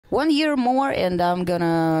1 year more and I'm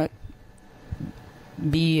gonna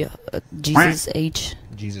be Jesus age.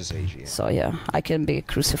 Jesus age, yeah. So yeah, I can be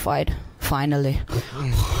crucified finally.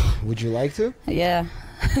 Would you like to? Yeah.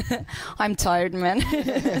 I'm tired, man.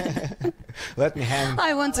 Let me hang.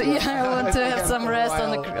 I want to have some rest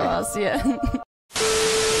on the cross, yeah.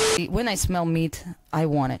 When I smell meat, I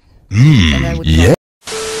want it. And I would Yeah.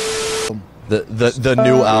 The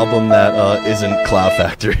new album that isn't Cloud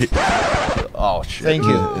Factory. Oh shit. Thank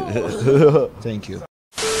you. Thank you.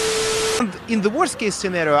 And in the worst case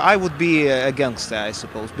scenario, I would be a gangster, I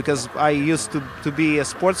suppose, because I used to be a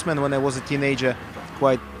sportsman when I was a teenager,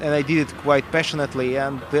 and I did it quite passionately.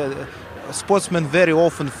 And sportsmen very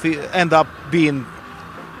often end up being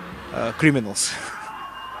criminals.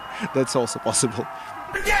 That's also possible.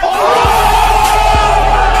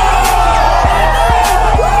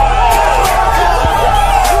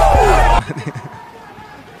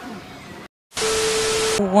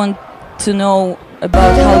 Want to know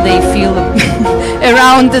about how they feel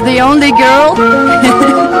around the only girl.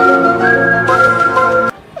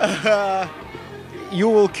 You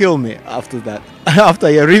will kill me after that, after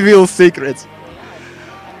I reveal secrets.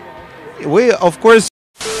 We, of course...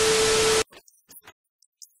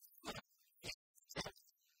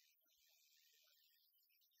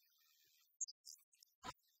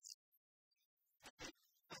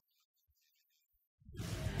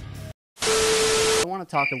 I want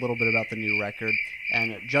to talk a little bit about the new record,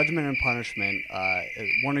 and Judgment and Punishment is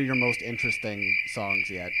one of your most interesting songs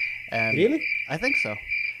yet. And Really? I think so.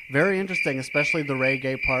 Very interesting, especially the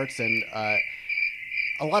reggae parts, and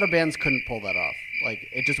a lot of bands couldn't pull that off. Like,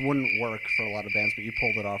 it just wouldn't work for a lot of bands, but you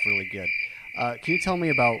pulled it off really good. Can you tell me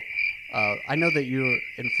about, I know that you're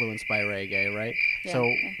influenced by reggae, right? Yeah. So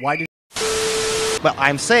why did... Well,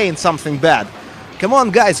 I'm saying something bad. Come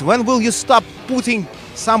on, guys, when will you stop putting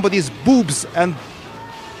somebody's boobs and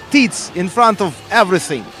tits in front of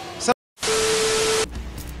everything?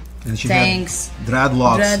 And she Thanks. had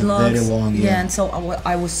dreadlocks, very long. Yeah, and so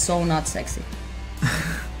I was so not sexy.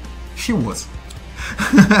 She was.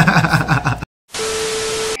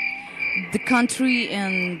 The country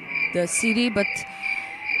and the city, but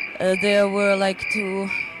there were like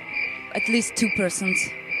at least two persons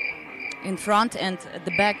in front and at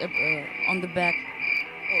the back, on the back,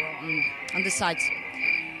 or on the sides.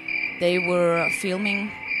 They were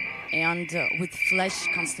filming and with flash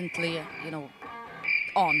constantly,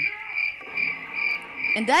 on.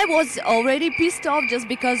 And I was already pissed off just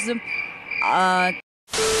because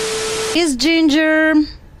is Jinjer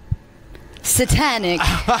satanic?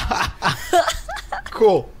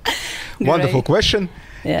 Cool. Wonderful question.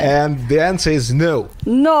 Yeah. And the answer is no.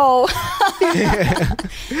 No.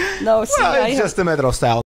 No, see, Well, it's just a matter of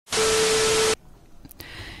style.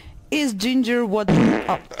 Is Jinjer what?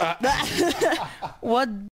 What?